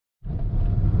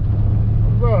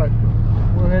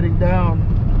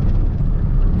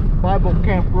Tribal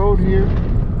Camp Road here.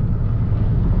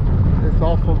 It's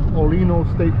off of Olino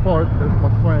State Park. There's my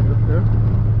friend up there.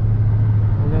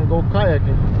 We're gonna go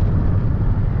kayaking.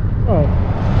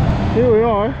 Alright, here we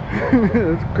are.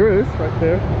 It's Chris right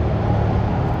there.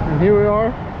 And here we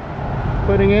are,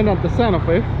 putting in at the Santa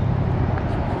Fe.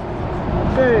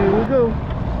 Okay, here we go.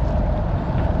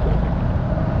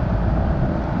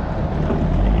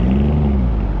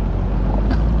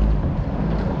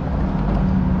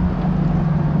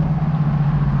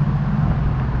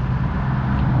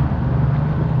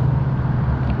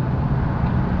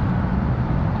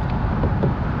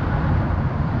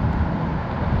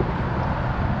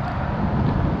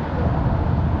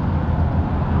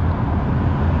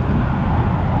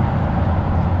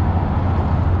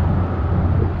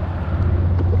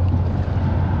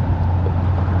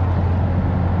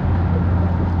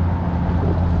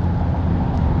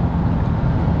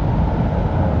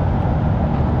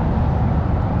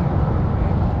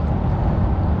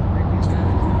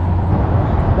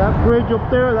 That bridge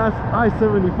up there, that's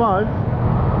I-75.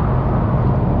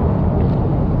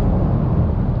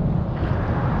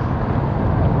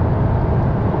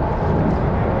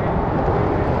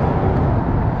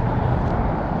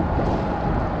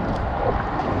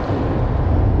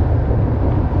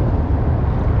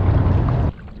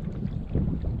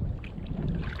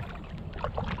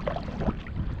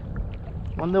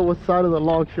 Wonder what side of the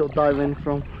log she'll dive in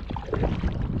from.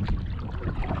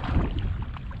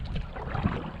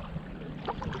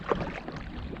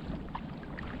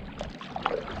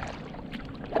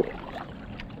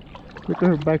 Look at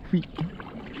her back feet.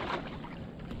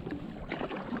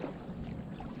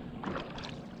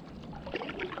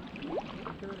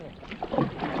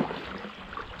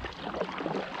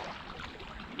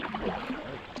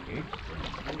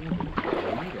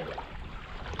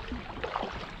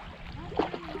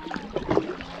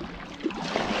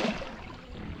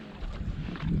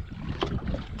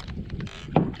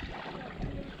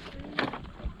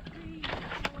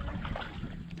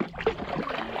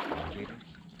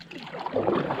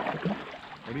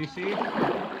 What do you see?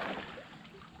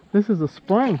 This is a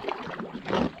spring.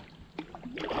 A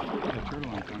turtle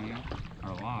on coming out. Or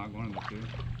a log, one of the two.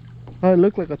 Oh, it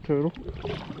looked like a turtle.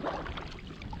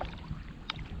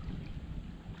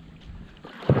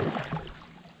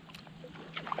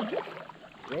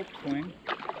 Rope swing.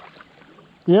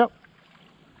 Yep.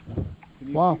 Can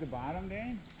you Wow. see the bottom,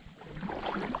 Dane?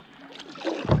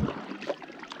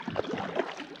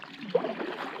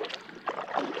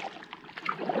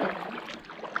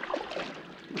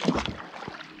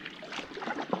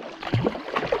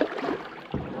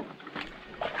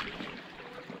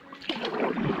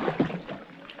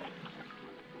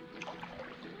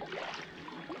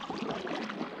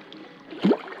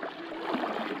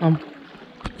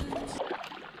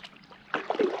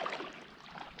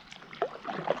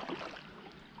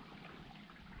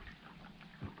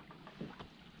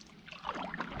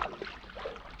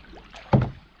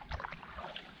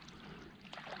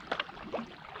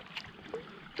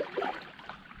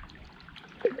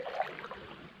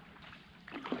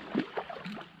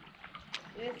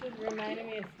 This is reminding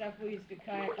me of stuff we used to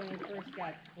kayak when we first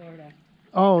got to Florida.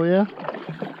 Oh, yeah.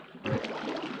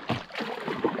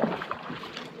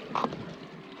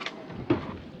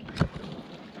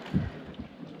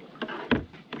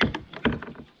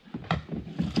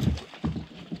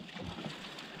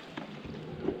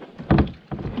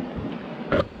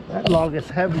 That log is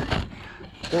heavy.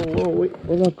 Whoa, whoa, wait,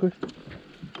 hold on, Chris.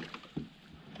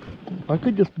 I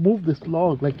could just move this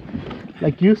log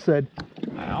like you said.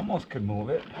 I almost could move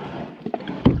it.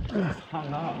 It's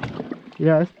hung up.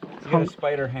 Yeah, it's You got a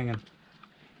spider hanging.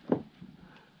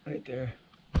 Right there.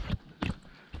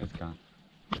 It's gone.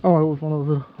 Oh, it was one of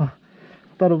those. I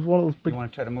thought it was one of those big. You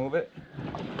want to try to move it?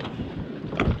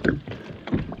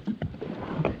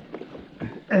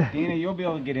 Dina, you'll be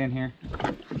able to get in here.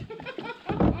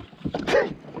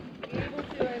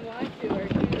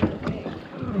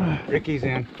 Ricky's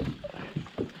in.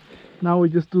 Now we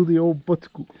just do the old butt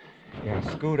scoot. Yeah,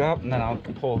 scoot up and then I'll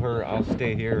pull her. I'll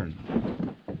stay here and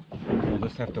we'll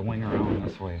just have to wing around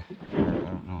this way. I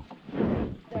don't know.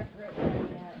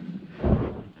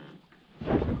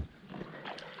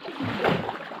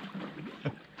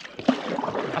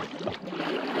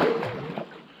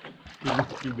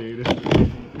 You made it.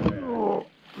 Oh,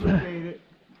 you made it.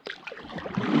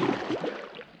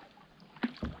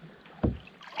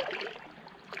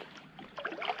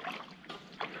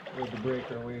 We have to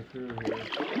break our way through here.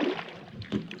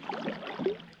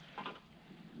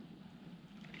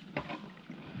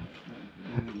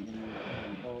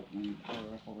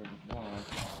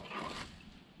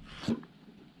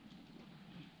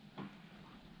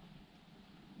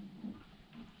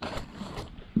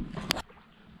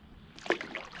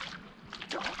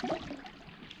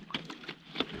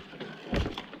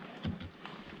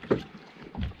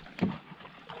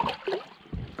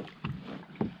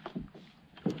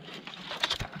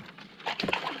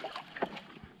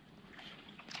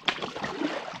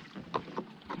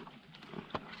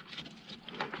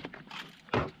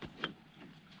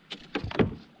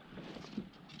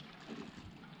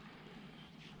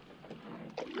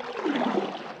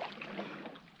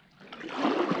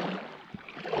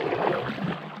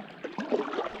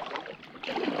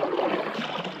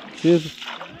 Here's the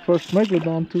first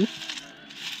megalodon too.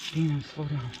 Damn, slow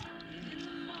down.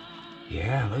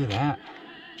 Yeah, look at that.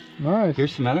 Nice.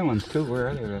 Here's some other ones too. Where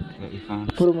are they that you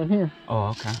found? Put them in here. Oh,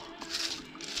 okay.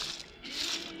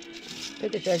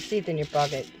 Put the shark's teeth in your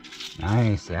pocket.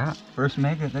 Nice, yeah. First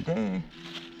mega of the day.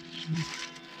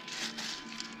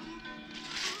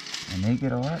 And they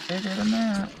get a lot bigger than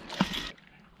that.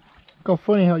 Look how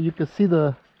funny how you can see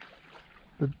the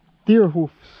deer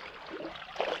hoofs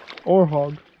or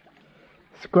hog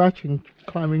scratching,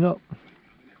 climbing up.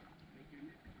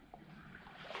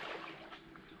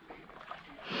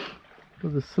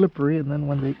 Because it's slippery, and then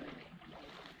when they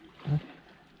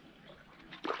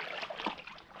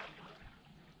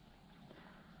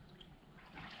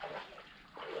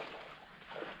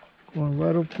going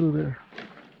right up through there.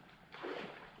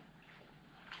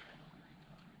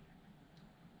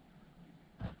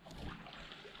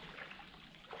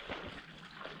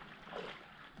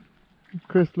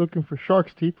 Chris looking for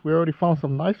shark's teeth. We already found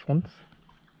some nice ones.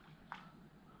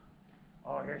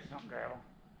 Oh, here's something, Gravel.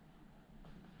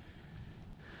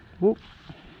 Whoop.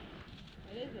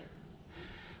 What is it?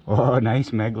 Oh, nice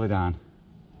megalodon.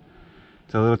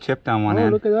 It's a little chipped on one Oh,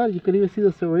 end. look at that. You can even see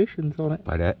the serrations on it.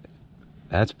 But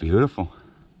that's beautiful.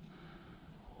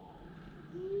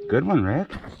 Good one,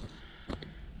 Rick.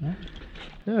 Yeah,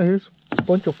 here's a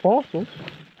bunch of fossils.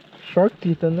 Shark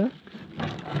teeth in there.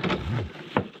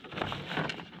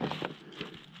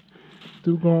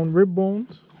 Two gone rib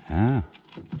bones. Ah.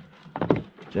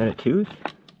 Is that a tooth?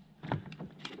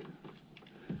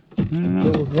 I don't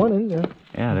know. There was one in there.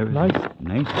 Yeah, there was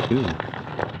nice tooth.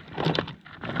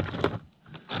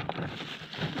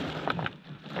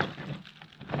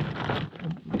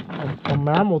 A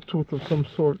mammal tooth of some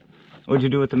sort. What'd you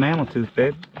do with the mammal tooth,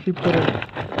 babe? She put it.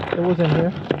 It was in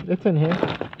here. It's in here.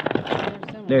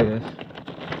 There it is.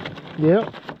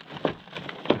 Yep.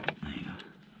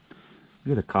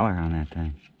 Look at the color on that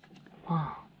thing.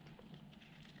 Wow.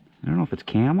 I don't know if it's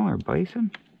camel or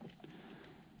bison.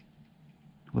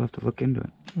 We'll have to look into it.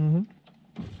 Mm-hmm.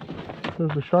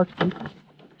 There's the shark's teeth.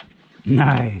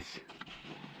 Nice.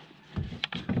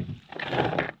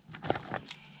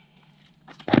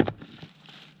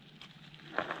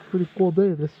 Pretty cool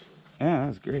day. This. Yeah, that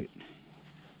was great.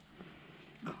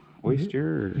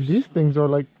 Oysters. These things are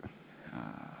like.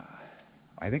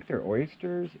 I think they're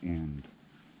oysters and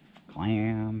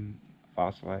clam,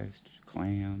 fossilized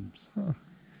clams, Huh.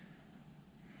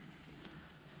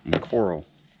 and coral.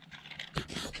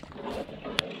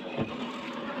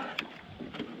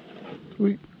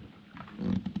 Sweet.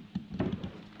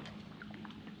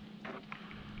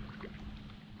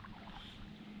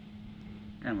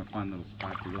 Kind of a fun little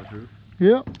spot to go through.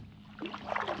 Yep.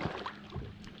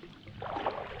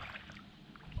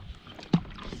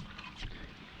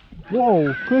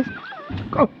 Whoa, Chris.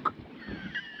 Oh.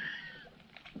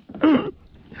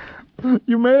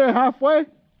 You made it halfway?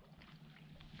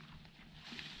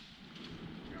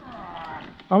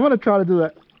 I'm gonna try to do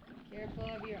that. Careful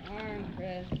of your arm,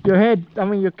 Chris. Your head, I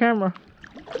mean your camera.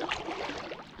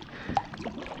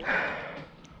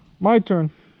 My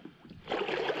turn.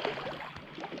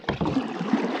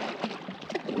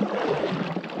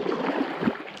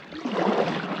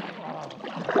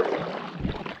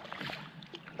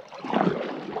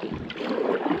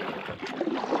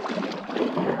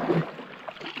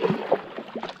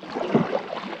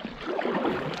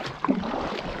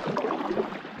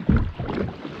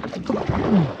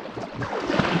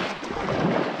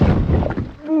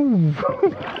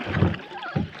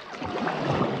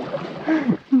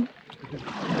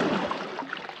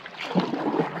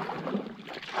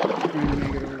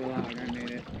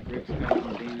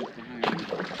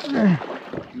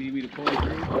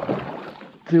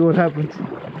 See what happens.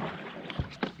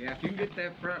 Yeah, if you can get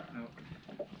that front.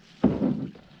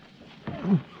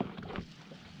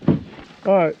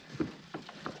 All right,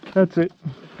 that's it.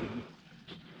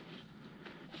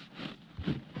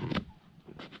 Be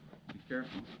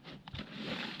careful.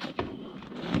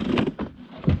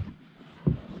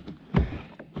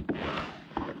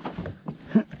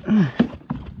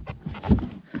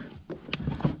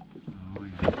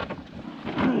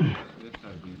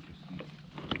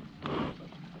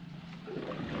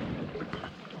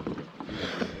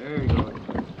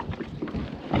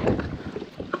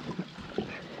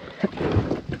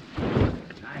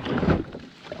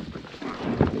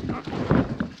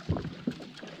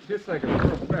 Just like a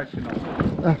professional.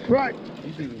 That's right.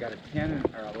 He's even got a 10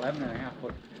 or 11 and a half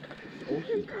foot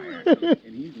ocean kayak,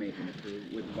 and he's making it through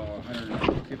with about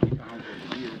 150 pounds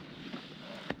of gear.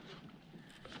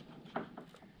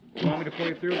 You want me to pull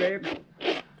you through, babe?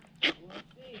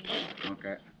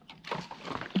 Okay.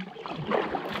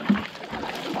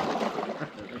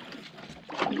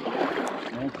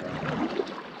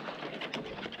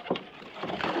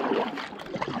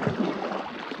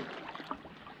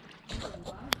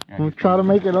 We'll try to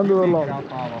make it under the log. I'll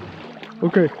follow.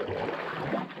 Okay.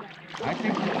 I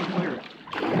think we can clear it.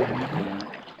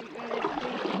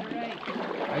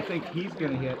 I think he's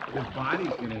gonna hit. His body's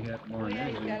gonna hit more than Yeah,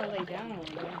 you anything. gotta lay down a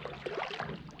little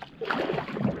bit.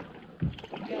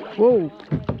 Whoa.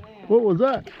 What was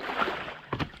that?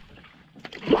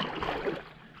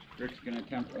 Rick's gonna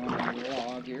attempt going under the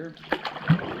log here.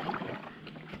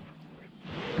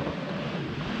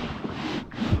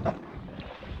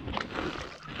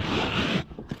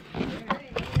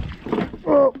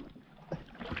 Oh.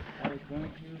 I was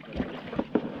going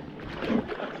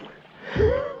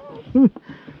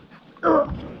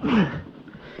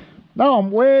Now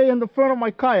I'm way in the front of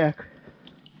my kayak.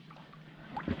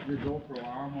 Your GoPro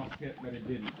almost hit, but it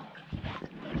didn't.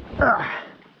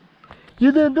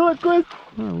 You didn't do it, Chris?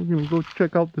 Oh, we're gonna go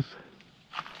check out this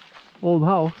old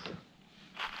house.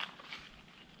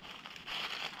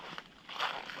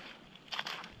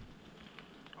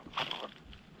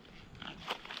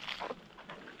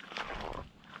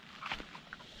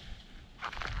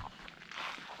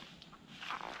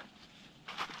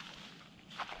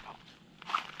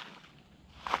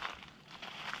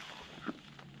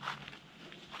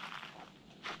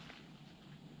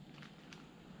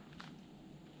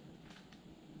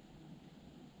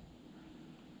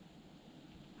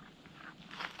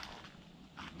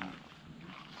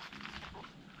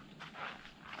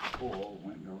 Cool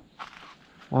window.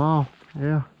 Wow,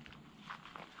 yeah.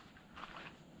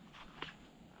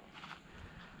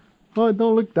 Well, it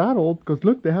don't look that old, because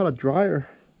look, they had a dryer.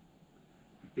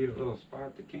 Need a little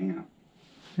spot to camp.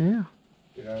 Yeah.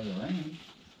 Get out of the rain.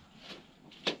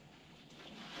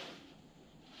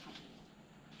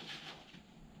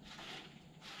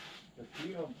 The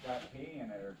field's got hay in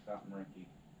it or something, Ricky.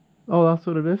 Oh, that's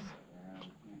what it is? Yeah, we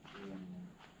can't see anything.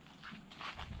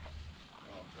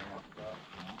 Oh, grassed up,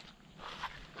 you know.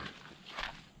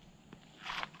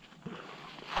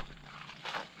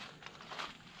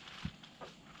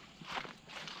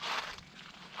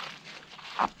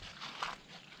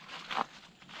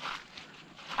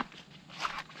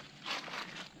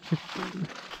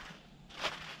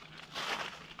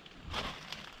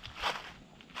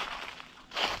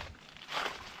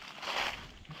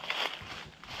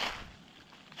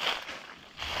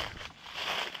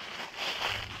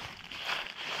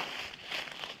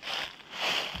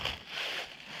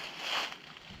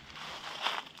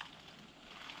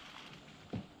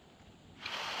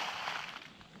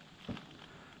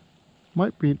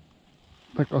 Might be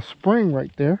like a spring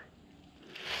right there.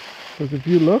 Because if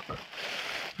you look,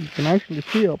 you can actually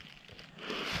see a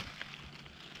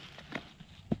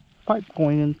pipe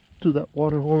going into that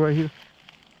water hole right here.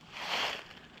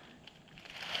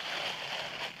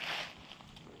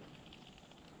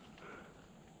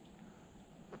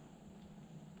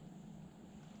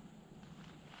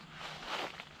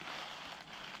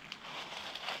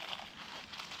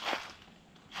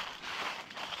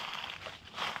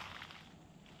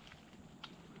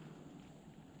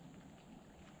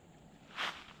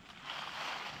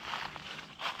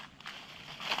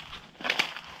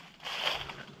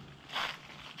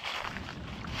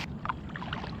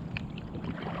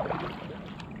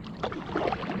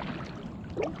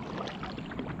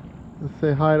 Let's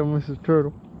say hi to Mrs.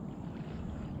 Turtle.